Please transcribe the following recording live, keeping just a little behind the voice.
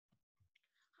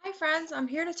friends, I'm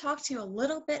here to talk to you a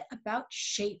little bit about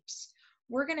shapes.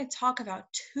 We're going to talk about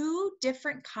two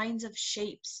different kinds of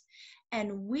shapes.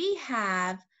 And we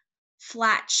have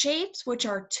flat shapes, which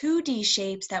are 2D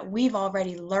shapes that we've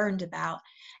already learned about.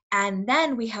 And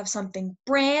then we have something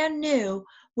brand new,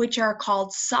 which are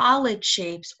called solid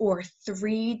shapes or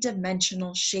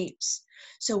three-dimensional shapes.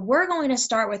 So we're going to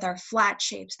start with our flat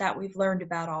shapes that we've learned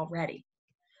about already.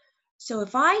 So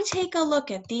if I take a look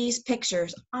at these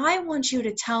pictures, I want you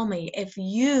to tell me if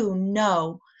you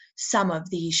know some of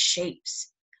these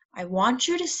shapes. I want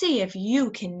you to see if you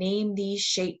can name these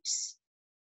shapes.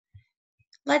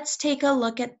 Let's take a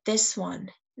look at this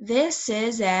one. This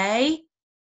is a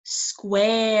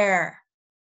square.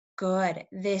 Good.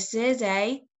 This is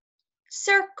a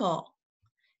circle.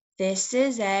 This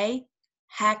is a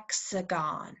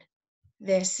hexagon.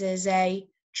 This is a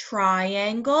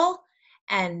triangle.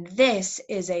 And this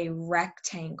is a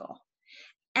rectangle.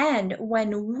 And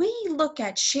when we look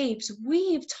at shapes,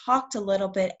 we've talked a little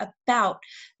bit about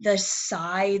the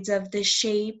sides of the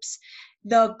shapes,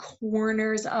 the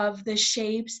corners of the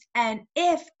shapes, and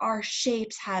if our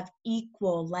shapes have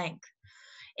equal length.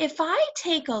 If I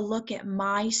take a look at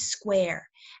my square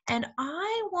and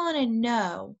I want to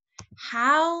know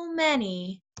how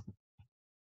many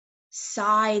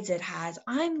sides it has,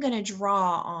 I'm going to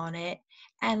draw on it.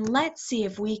 And let's see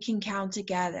if we can count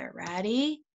together.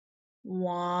 Ready?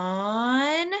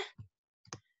 1,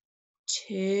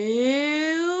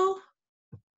 2,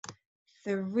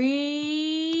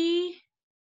 3,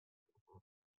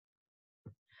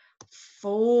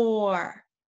 4.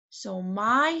 So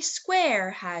my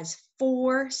square has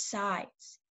 4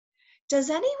 sides. Does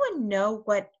anyone know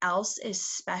what else is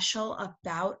special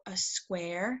about a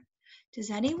square? Does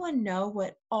anyone know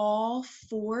what all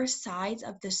 4 sides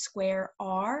of the square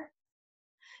are?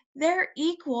 They're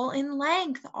equal in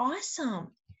length.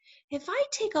 Awesome. If I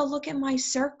take a look at my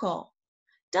circle,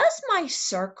 does my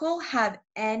circle have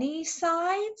any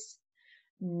sides?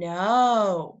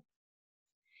 No.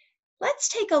 Let's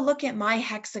take a look at my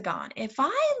hexagon. If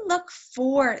I look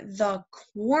for the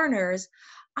corners,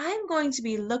 I'm going to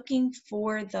be looking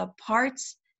for the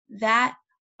parts that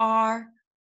are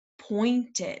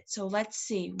pointed. So let's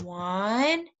see.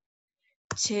 1,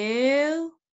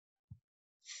 2,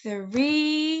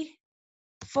 3,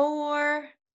 4,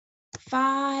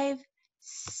 5,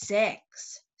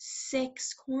 6.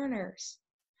 6 corners.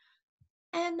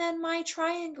 And then my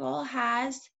triangle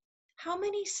has how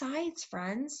many sides,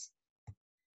 friends?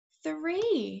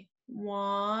 3.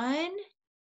 1,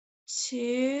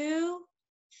 2,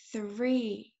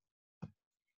 3.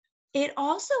 It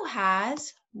also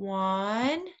has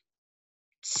 1,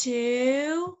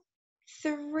 2,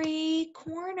 3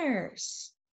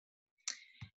 corners.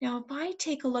 Now, if I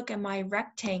take a look at my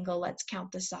rectangle, let's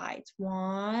count the sides.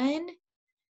 1,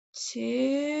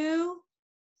 2,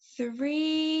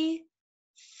 3,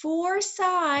 4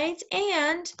 sides,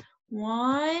 and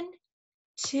 1,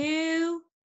 2,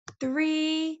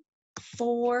 3,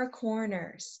 4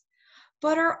 corners.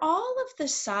 But are all of the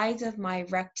sides of my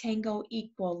rectangle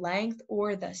equal length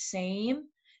or the same?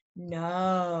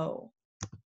 No.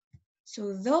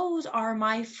 So those are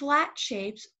my flat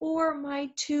shapes or my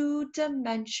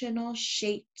two-dimensional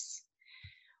shapes.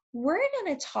 We're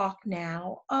going to talk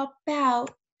now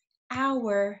about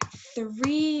our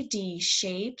 3D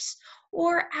shapes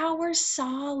or our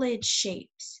solid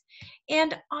shapes.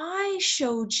 And I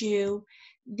showed you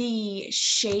the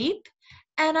shape,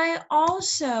 and I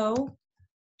also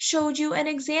showed you an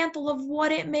example of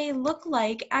what it may look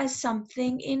like as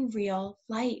something in real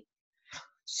life.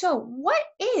 So what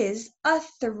is a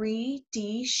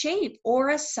 3D shape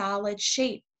or a solid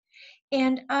shape?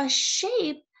 And a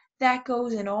shape that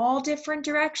goes in all different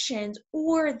directions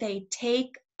or they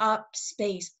take up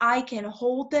space. I can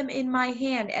hold them in my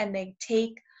hand and they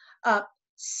take up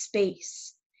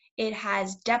space. It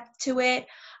has depth to it.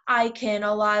 A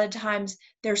lot of times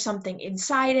there's something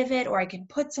inside of it or I can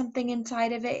put something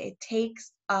inside of it. It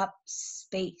takes up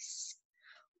space.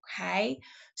 Okay,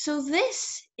 so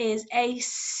this is a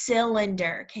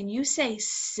cylinder. Can you say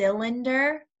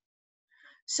cylinder?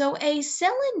 So a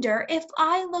cylinder, if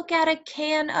I look at a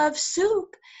can of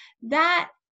soup,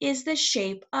 that is the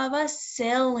shape of a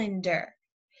cylinder.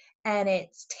 And it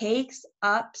takes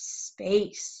up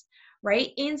space.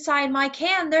 Right inside my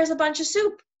can, there's a bunch of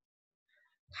soup.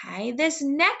 Okay, this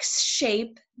next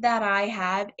shape that I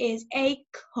have is a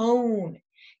cone.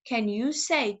 Can you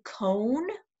say cone?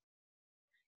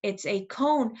 It's a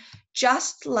cone,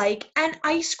 just like an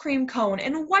ice cream cone.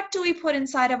 And what do we put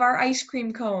inside of our ice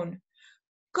cream cone?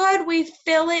 Good, we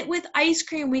fill it with ice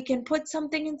cream. We can put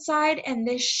something inside and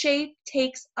this shape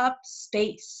takes up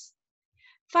space.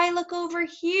 If I look over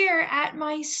here at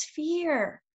my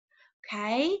sphere,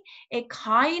 okay, it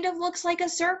kind of looks like a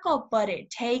circle, but it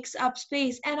takes up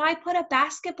space. And I put a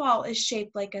basketball is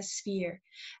shaped like a sphere.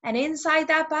 And inside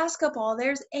that basketball,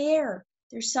 there's air.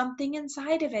 There's something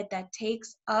inside of it that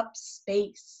takes up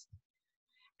space.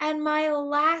 And my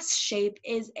last shape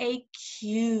is a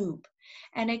cube.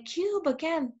 And a cube,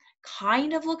 again,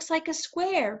 kind of looks like a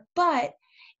square, but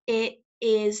it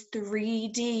is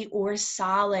 3D or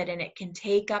solid, and it can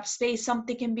take up space.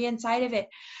 Something can be inside of it,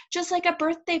 just like a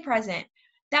birthday present.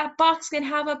 That box can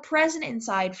have a present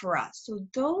inside for us. So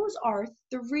those are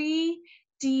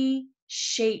 3D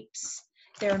shapes.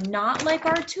 They're not like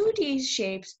our 2D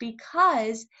shapes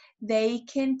because they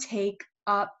can take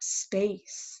up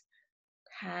space.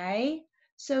 Okay,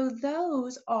 so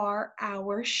those are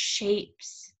our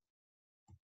shapes.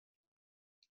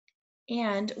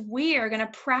 And we are going to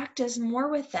practice more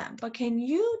with them. But can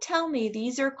you tell me,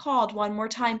 these are called, one more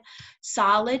time,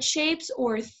 solid shapes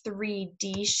or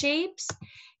 3D shapes?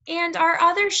 And our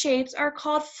other shapes are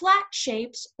called flat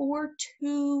shapes or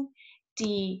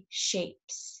 2D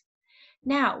shapes.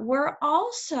 Now, we're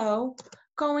also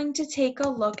going to take a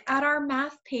look at our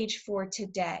math page for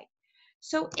today.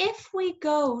 So if we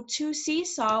go to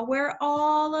Seesaw, where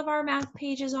all of our math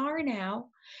pages are now,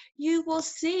 you will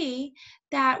see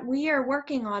that we are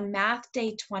working on Math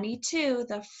Day 22,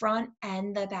 the front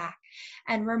and the back.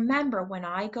 And remember, when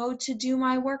I go to do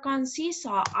my work on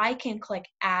Seesaw, I can click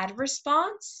Add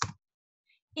Response,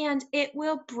 and it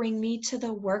will bring me to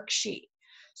the worksheet.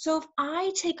 So if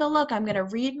I take a look, I'm going to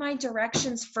read my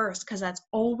directions first because that's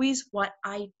always what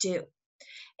I do.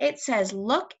 It says,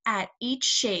 look at each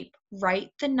shape,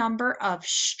 write the number of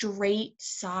straight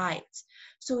sides.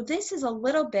 So this is a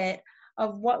little bit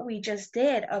of what we just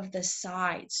did of the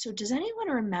sides. So does anyone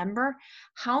remember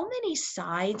how many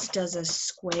sides does a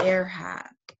square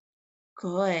have?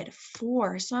 Good,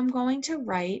 4. So I'm going to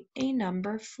write a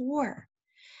number 4.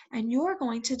 And you're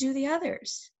going to do the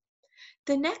others.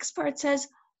 The next part says,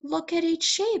 look at each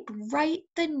shape, write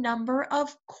the number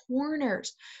of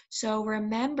corners. So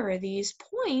remember, these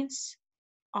points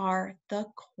are the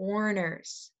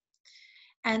corners.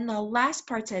 And the last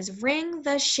part says, ring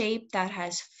the shape that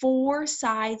has 4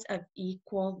 sides of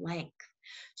equal length.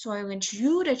 So I want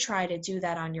you to try to do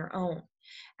that on your own.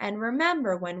 And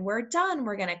remember, when we're done,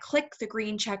 we're going to click the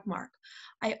green check mark.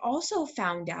 I also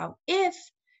found out if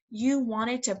you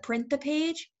wanted to print the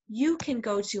page, you can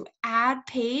go to Add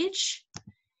Page,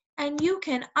 and you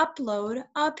can upload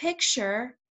a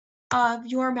picture of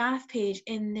your math page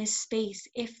in this space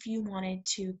if you wanted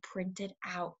to print it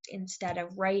out instead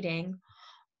of writing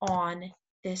on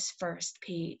this first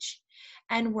page.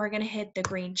 And we're going to hit the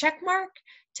green check mark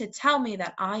to tell me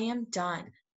that I am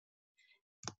done.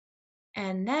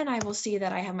 And then I will see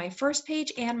that I have my first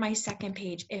page and my second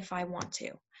page if I want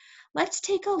to. Let's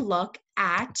take a look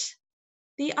at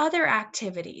the other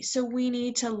activity. So we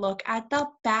need to look at the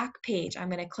back page. I'm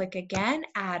going to click again,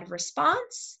 Add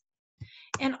Response,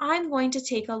 and I'm going to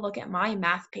take a look at my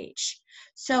math page.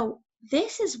 So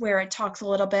this is where it talks a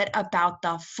little bit about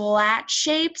the flat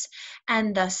shapes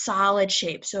and the solid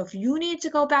shapes. So if you need to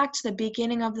go back to the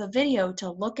beginning of the video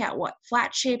to look at what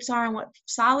flat shapes are and what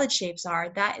solid shapes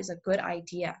are, that is a good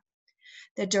idea.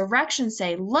 The directions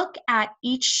say, look at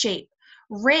each shape.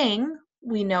 Ring,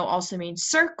 we know also means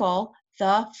circle,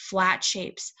 the flat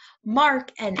shapes.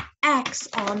 Mark an X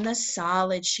on the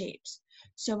solid shapes.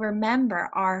 So remember,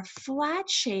 our flat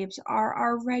shapes are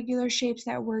our regular shapes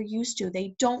that we're used to.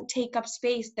 They don't take up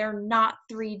space. They're not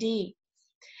 3D.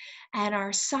 And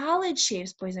our solid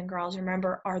shapes, boys and girls,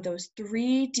 remember, are those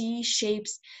 3D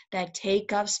shapes that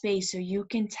take up space. So you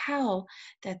can tell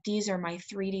that these are my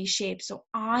 3D shapes. So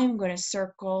I'm going to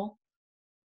circle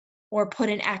or put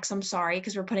an X, I'm sorry,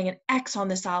 because we're putting an X on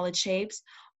the solid shapes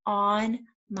on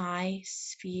my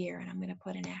sphere. And I'm going to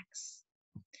put an X.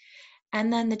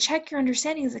 And then the check your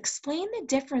understanding is explain the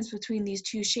difference between these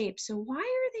two shapes. So why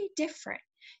are they different?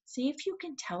 See if you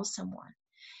can tell someone.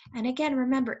 And again,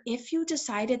 remember, if you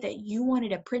decided that you wanted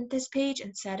to print this page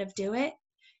instead of do it,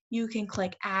 you can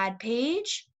click Add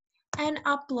Page and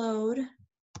upload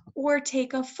or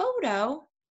take a photo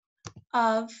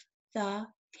of the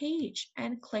page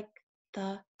and click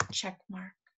the check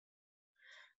mark.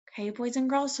 Okay, boys and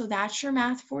girls, so that's your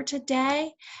math for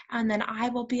today, and then I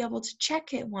will be able to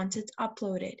check it once it's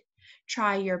uploaded.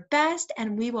 Try your best,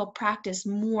 and we will practice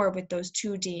more with those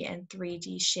 2D and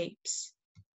 3D shapes.